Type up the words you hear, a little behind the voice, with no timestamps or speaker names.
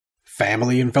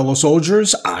Family and fellow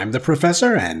soldiers, I'm the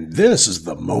Professor, and this is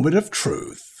the Moment of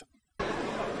Truth.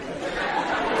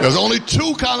 There's only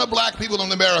two kind of black people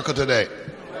in America today.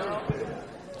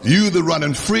 You either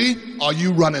running free or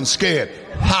you running scared.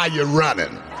 How you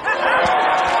running?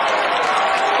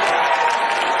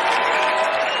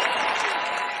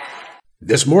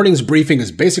 This morning's briefing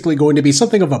is basically going to be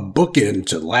something of a bookend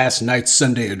to last night's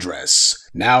Sunday address.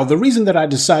 Now, the reason that I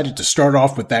decided to start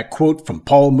off with that quote from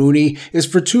Paul Mooney is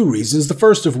for two reasons, the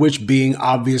first of which being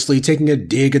obviously taking a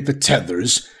dig at the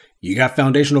tethers. You got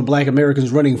foundational black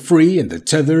Americans running free and the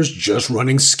tethers just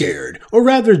running scared, or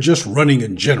rather just running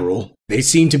in general. They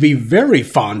seem to be very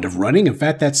fond of running. In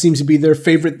fact, that seems to be their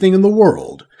favorite thing in the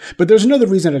world. But there's another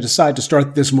reason I decided to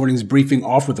start this morning's briefing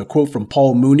off with a quote from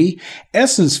Paul Mooney.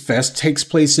 Essence Fest takes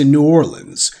place in New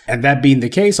Orleans. And that being the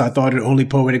case, I thought it only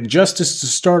poetic justice to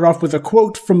start off with a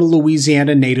quote from a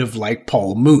Louisiana native like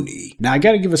Paul Mooney. Now, I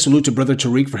gotta give a salute to Brother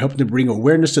Tariq for helping to bring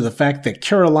awareness to the fact that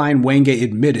Caroline Wanga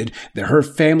admitted that her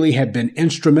family had been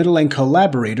instrumental and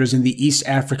collaborators in the East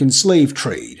African slave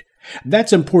trade.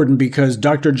 That's important because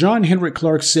Dr. John Henrik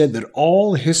Clarke said that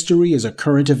all history is a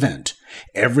current event.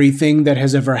 Everything that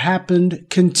has ever happened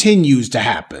continues to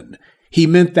happen. He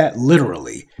meant that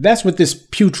literally. That's what this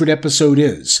putrid episode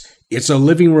is. It's a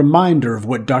living reminder of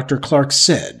what Dr. Clarke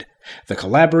said. The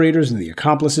collaborators and the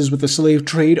accomplices with the slave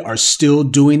trade are still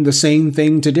doing the same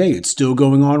thing today. It's still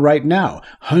going on right now.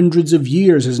 Hundreds of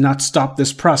years has not stopped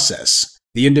this process.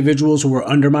 The individuals who were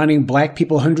undermining black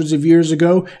people hundreds of years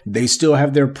ago, they still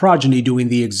have their progeny doing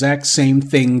the exact same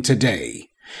thing today.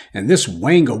 And this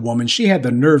Wanga woman, she had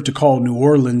the nerve to call New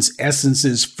Orleans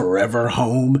Essence's forever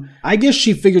home. I guess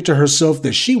she figured to herself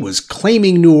that she was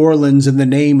claiming New Orleans in the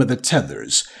name of the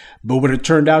tethers. But what it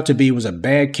turned out to be was a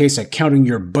bad case of counting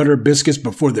your butter biscuits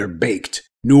before they're baked.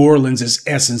 New Orleans is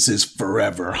Essence's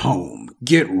forever home.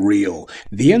 Get real.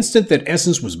 The instant that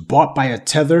Essence was bought by a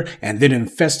tether and then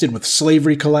infested with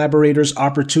slavery collaborators,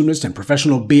 opportunists, and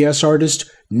professional BS artists,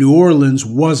 New Orleans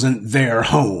wasn't their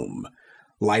home.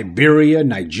 Liberia,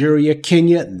 Nigeria,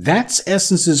 Kenya, that's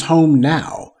Essence's home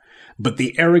now. But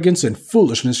the arrogance and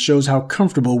foolishness shows how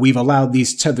comfortable we've allowed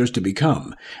these tethers to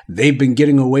become. They've been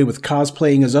getting away with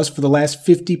cosplaying as us for the last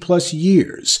 50 plus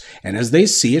years. And as they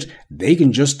see it, they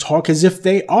can just talk as if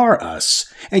they are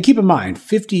us. And keep in mind,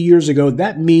 50 years ago,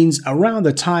 that means around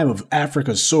the time of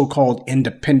Africa's so-called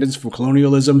independence from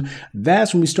colonialism,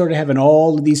 that's when we started having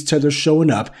all of these tethers showing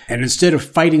up. And instead of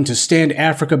fighting to stand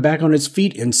Africa back on its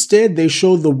feet, instead they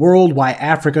showed the world why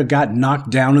Africa got knocked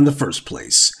down in the first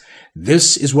place.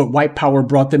 This is what white power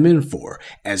brought them in for,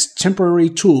 as temporary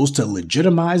tools to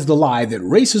legitimize the lie that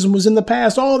racism was in the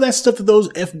past. All that stuff that those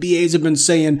FBAs have been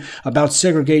saying about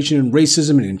segregation and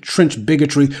racism and entrenched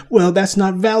bigotry, well, that's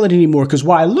not valid anymore, because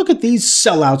why? Look at these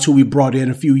sellouts who we brought in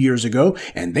a few years ago,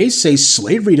 and they say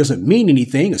slavery doesn't mean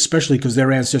anything, especially because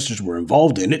their ancestors were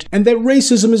involved in it, and that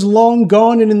racism is long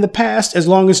gone and in the past as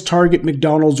long as Target,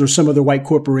 McDonald's, or some other white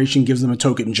corporation gives them a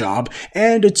token job,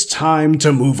 and it's time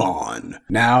to move on.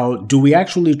 Now, do we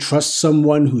actually trust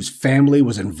someone whose family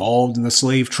was involved in the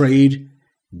slave trade?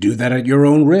 Do that at your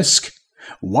own risk.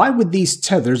 Why would these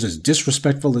tethers, as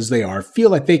disrespectful as they are,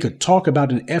 feel like they could talk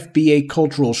about an FBA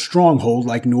cultural stronghold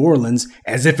like New Orleans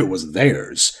as if it was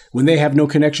theirs, when they have no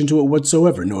connection to it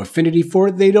whatsoever, no affinity for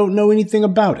it, they don't know anything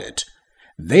about it?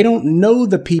 They don't know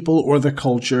the people or the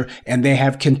culture, and they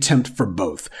have contempt for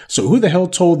both. So who the hell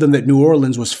told them that New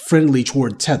Orleans was friendly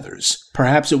toward tethers?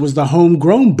 Perhaps it was the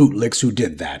homegrown bootlicks who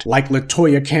did that, like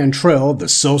LaToya Cantrell, the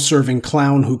self-serving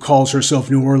clown who calls herself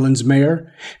New Orleans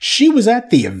mayor. She was at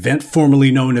the event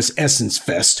formerly known as Essence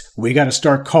Fest. We gotta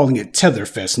start calling it Tether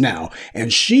Fest now.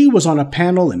 And she was on a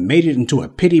panel and made it into a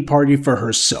pity party for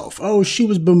herself. Oh, she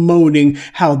was bemoaning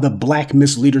how the black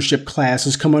misleadership class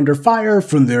has come under fire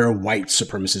from their white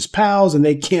supremacist pals, and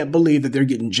they can't believe that they're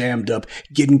getting jammed up,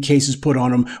 getting cases put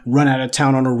on them, run out of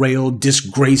town on a rail,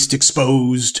 disgraced,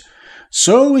 exposed.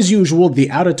 So, as usual,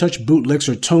 the out-of-touch bootlicks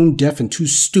are tone-deaf and too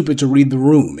stupid to read the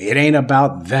room. It ain't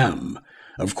about them.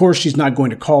 Of course, she's not going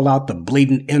to call out the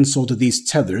blatant insult to these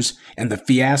tethers and the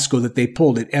fiasco that they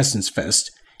pulled at Essence Fest.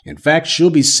 In fact,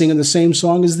 she'll be singing the same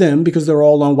song as them because they're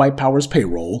all on white power's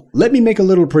payroll. Let me make a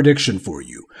little prediction for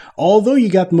you. Although you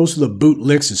got most of the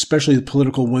bootlicks, especially the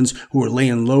political ones who are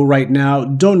laying low right now,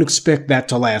 don't expect that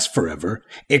to last forever.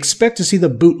 Expect to see the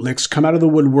bootlicks come out of the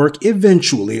woodwork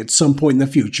eventually at some point in the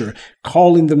future,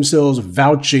 calling themselves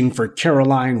vouching for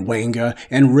Caroline Wanga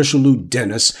and Richelieu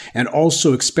Dennis, and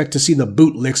also expect to see the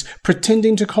bootlicks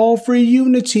pretending to call for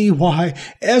unity. Why,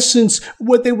 Essence,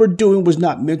 what they were doing was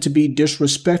not meant to be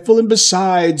disrespectful. respectful, and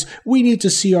besides, we need to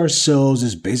see ourselves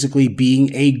as basically being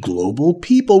a global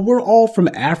people. We're all from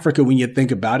Africa when you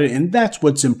think about it, and that's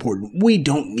what's important. We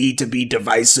don't need to be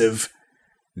divisive.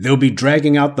 They'll be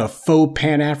dragging out the faux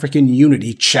Pan-African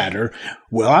unity chatter.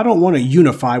 Well, I don't want to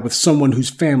unify with someone whose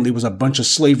family was a bunch of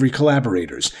slavery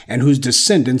collaborators and whose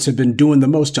descendants have been doing the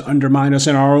most to undermine us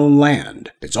in our own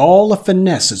land. It's all a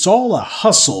finesse. It's all a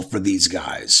hustle for these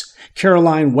guys.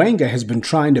 Caroline Wanga has been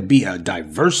trying to be a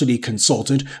diversity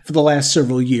consultant for the last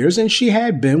several years, and she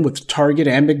had been with Target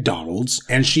and McDonald's,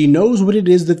 and she knows what it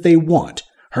is that they want.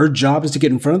 Her job is to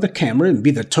get in front of the camera and be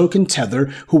the token tether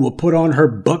who will put on her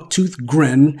buck-toothed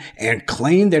grin and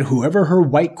claim that whoever her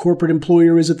white corporate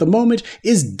employer is at the moment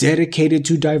is dedicated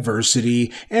to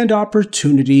diversity and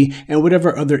opportunity and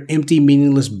whatever other empty,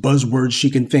 meaningless buzzwords she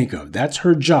can think of. That's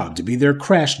her job, to be their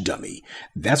crash dummy.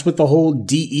 That's what the whole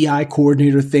DEI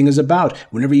coordinator thing is about.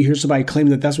 Whenever you hear somebody claim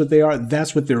that that's what they are,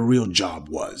 that's what their real job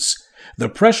was. The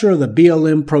pressure of the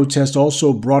BLM protest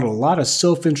also brought a lot of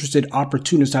self-interested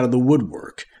opportunists out of the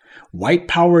woodwork. White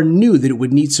power knew that it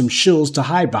would need some shills to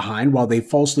hide behind while they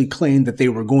falsely claimed that they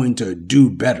were going to do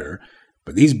better.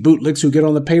 But these bootlicks who get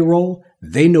on the payroll,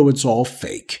 they know it's all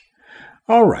fake.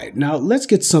 All right, now let's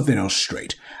get something else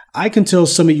straight. I can tell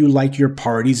some of you like your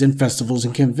parties and festivals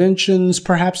and conventions,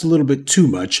 perhaps a little bit too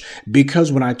much,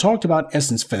 because when I talked about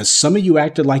Essence Fest, some of you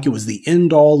acted like it was the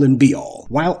end-all and be-all.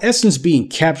 While Essence being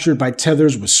captured by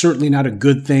tethers was certainly not a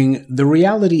good thing, the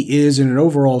reality is, in an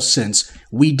overall sense,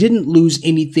 we didn't lose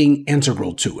anything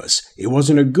integral to us. It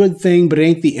wasn't a good thing, but it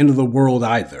ain't the end of the world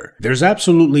either. There's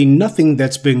absolutely nothing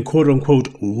that's been quote-unquote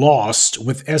lost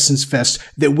with Essence Fest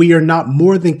that we are not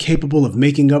more than capable of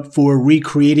making up for,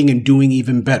 recreating, and doing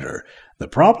even better. The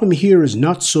problem here is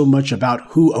not so much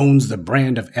about who owns the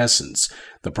brand of Essence.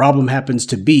 The problem happens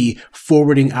to be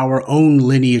forwarding our own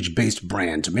lineage-based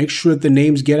brand to make sure that the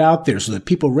names get out there so that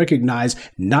people recognize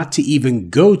not to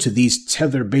even go to these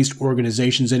tether-based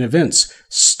organizations and events.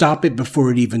 Stop it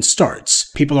before it even starts.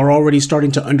 People are already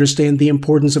starting to understand the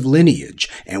importance of lineage,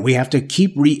 and we have to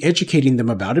keep re-educating them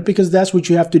about it because that's what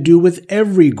you have to do with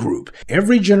every group.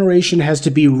 Every generation has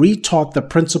to be retaught the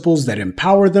principles that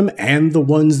empower them and the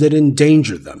ones that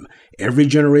endanger them. Every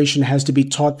generation has to be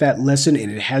taught that lesson,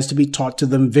 and it has to be taught to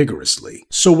them vigorously.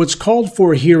 So what's called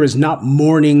for here is not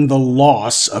mourning the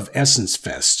loss of Essence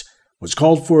Fest. What's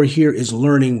called for here is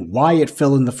learning why it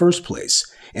fell in the first place,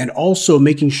 and also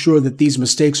making sure that these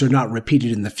mistakes are not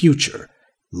repeated in the future.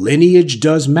 Lineage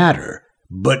does matter,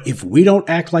 but if we don't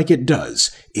act like it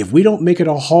does, if we don't make it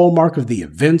a hallmark of the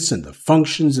events and the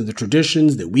functions and the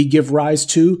traditions that we give rise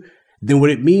to, then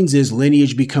what it means is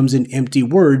lineage becomes an empty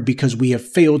word because we have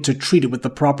failed to treat it with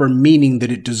the proper meaning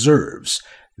that it deserves.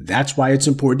 That's why it's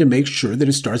important to make sure that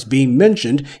it starts being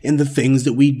mentioned in the things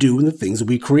that we do and the things that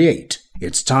we create.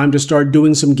 It's time to start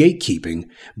doing some gatekeeping,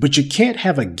 but you can't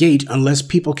have a gate unless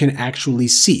people can actually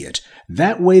see it.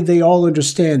 That way they all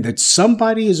understand that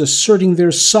somebody is asserting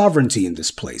their sovereignty in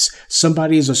this place.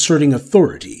 Somebody is asserting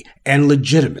authority and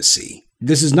legitimacy.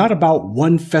 This is not about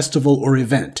one festival or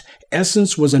event.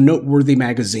 Essence was a noteworthy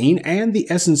magazine, and the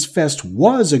Essence Fest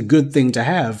was a good thing to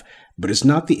have, but it's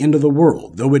not the end of the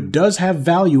world, though it does have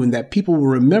value in that people will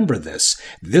remember this.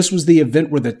 This was the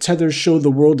event where the tethers showed the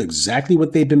world exactly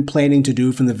what they've been planning to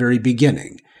do from the very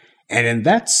beginning. And in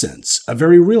that sense, a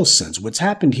very real sense, what's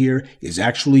happened here is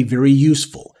actually very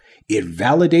useful. It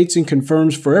validates and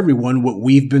confirms for everyone what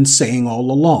we've been saying all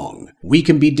along. We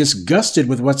can be disgusted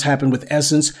with what's happened with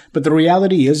Essence, but the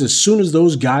reality is, as soon as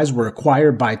those guys were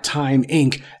acquired by Time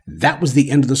Inc., that was the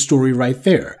end of the story right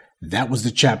there. That was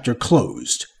the chapter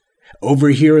closed. Over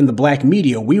here in the black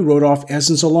media, we wrote off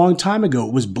Essence a long time ago.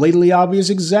 It was blatantly obvious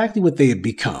exactly what they had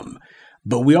become.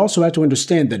 But we also have to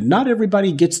understand that not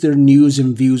everybody gets their news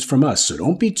and views from us, so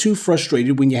don't be too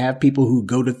frustrated when you have people who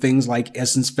go to things like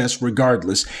Essence Fest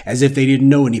regardless, as if they didn't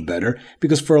know any better,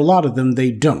 because for a lot of them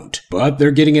they don't. But they're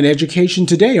getting an education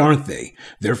today, aren't they?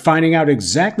 They're finding out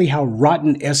exactly how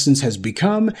rotten Essence has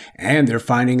become, and they're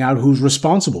finding out who's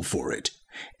responsible for it.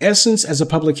 Essence as a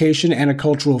publication and a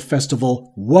cultural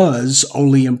festival was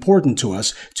only important to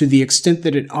us to the extent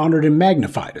that it honored and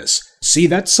magnified us. See,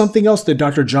 that's something else that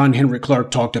Dr. John Henry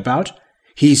Clark talked about.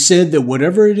 He said that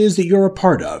whatever it is that you're a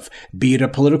part of, be it a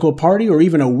political party or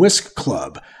even a whisk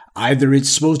club, either it's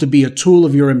supposed to be a tool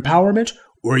of your empowerment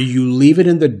or you leave it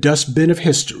in the dustbin of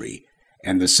history.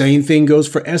 And the same thing goes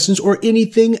for Essence or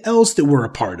anything else that we're a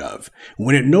part of.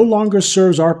 When it no longer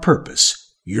serves our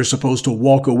purpose, you're supposed to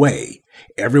walk away.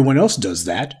 Everyone else does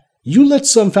that. You let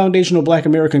some foundational black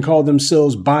American call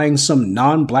themselves buying some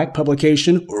non-black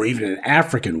publication or even an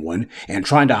African one and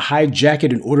trying to hijack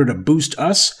it in order to boost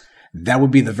us? that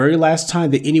would be the very last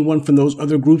time that anyone from those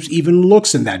other groups even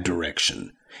looks in that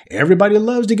direction. Everybody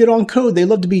loves to get on code. They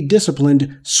love to be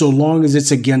disciplined so long as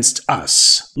it's against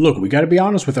us. Look, we got to be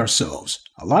honest with ourselves.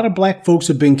 A lot of black folks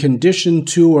have been conditioned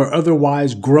to or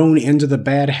otherwise grown into the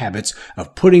bad habits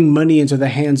of putting money into the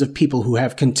hands of people who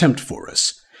have contempt for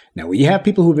us. Now, when you have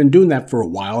people who've been doing that for a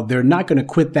while, they're not going to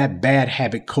quit that bad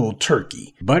habit cold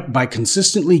turkey. But by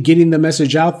consistently getting the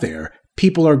message out there,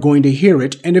 people are going to hear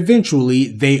it, and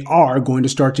eventually they are going to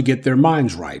start to get their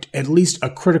minds right. At least a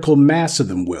critical mass of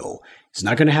them will. It's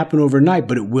not going to happen overnight,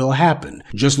 but it will happen.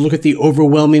 Just look at the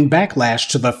overwhelming backlash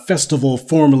to the festival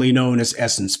formerly known as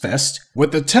Essence Fest.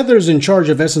 What the tethers in charge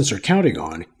of Essence are counting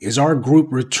on is our group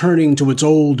returning to its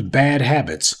old bad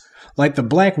habits. Like the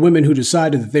black women who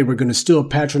decided that they were going to still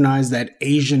patronize that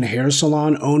Asian hair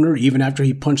salon owner even after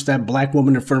he punched that black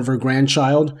woman in front of her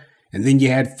grandchild. And then you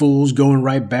had fools going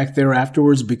right back there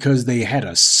afterwards because they had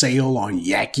a sale on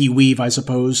Yaki weave, I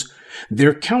suppose.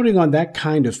 They're counting on that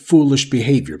kind of foolish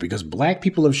behavior because black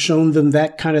people have shown them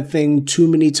that kind of thing too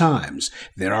many times,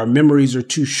 that our memories are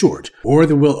too short, or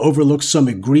that we'll overlook some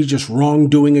egregious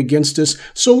wrongdoing against us,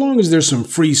 so long as there's some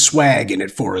free swag in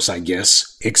it for us, I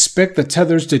guess. Expect the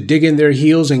tethers to dig in their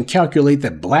heels and calculate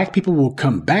that black people will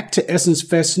come back to Essence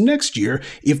Fest next year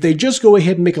if they just go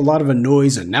ahead and make a lot of a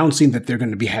noise announcing that they're going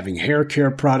to be having hair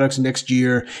care products next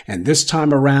year, and this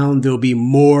time around there'll be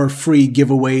more free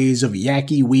giveaways of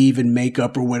Yaki weave and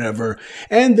makeup or whatever,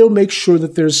 and they'll make sure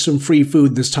that there's some free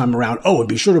food this time around. Oh, and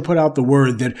be sure to put out the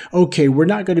word that, okay, we're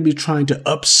not going to be trying to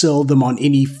upsell them on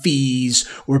any fees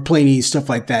or play any stuff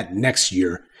like that next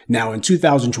year. Now, in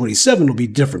 2027, it'll be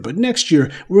different, but next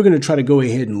year, we're going to try to go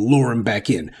ahead and lure them back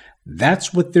in.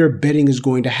 That's what they're betting is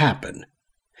going to happen.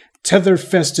 Tether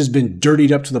Fest has been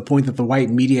dirtied up to the point that the white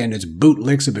media and its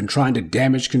bootlicks have been trying to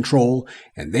damage control,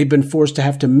 and they've been forced to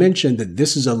have to mention that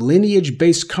this is a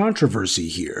lineage-based controversy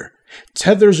here.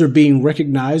 Tethers are being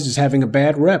recognized as having a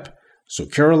bad rep, so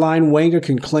Caroline Wanga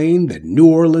can claim that New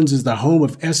Orleans is the home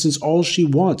of Essence all she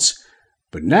wants.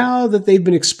 But now that they've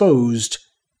been exposed,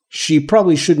 she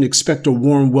probably shouldn't expect a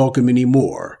warm welcome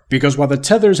anymore, because while the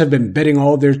tethers have been betting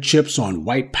all their chips on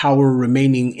white power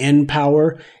remaining in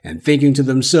power and thinking to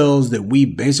themselves that we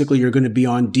basically are going to be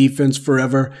on defense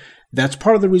forever, that's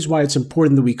part of the reason why it's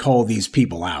important that we call these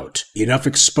people out. Enough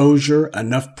exposure,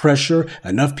 enough pressure,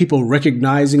 enough people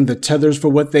recognizing the tethers for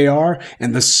what they are,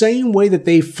 and the same way that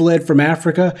they fled from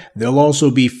Africa, they'll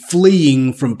also be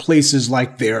fleeing from places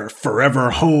like their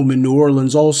forever home in New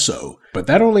Orleans also. But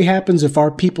that only happens if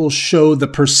our people show the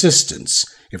persistence,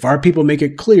 if our people make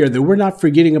it clear that we're not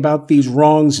forgetting about these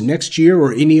wrongs next year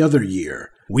or any other year.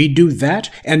 We do that,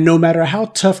 and no matter how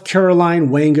tough Caroline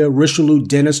Wanga, Richelieu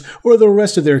Dennis, or the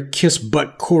rest of their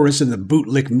kiss-butt chorus in the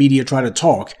bootlick media try to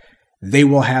talk, they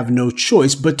will have no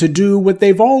choice but to do what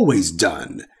they've always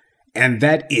done, and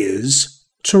that is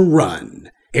to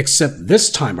run. Except this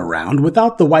time around,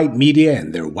 without the white media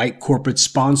and their white corporate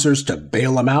sponsors to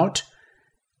bail them out,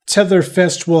 Tether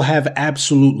Fest will have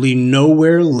absolutely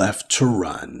nowhere left to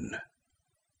run.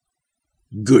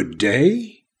 Good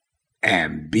day,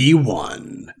 and be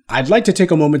one. I'd like to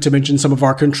take a moment to mention some of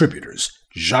our contributors: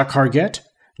 Jacques Hargett,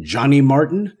 Johnny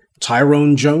Martin,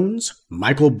 Tyrone Jones,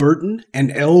 Michael Burton,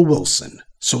 and L. Wilson.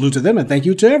 Salute to them, and thank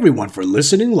you to everyone for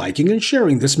listening, liking, and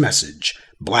sharing this message.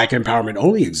 Black empowerment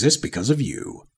only exists because of you.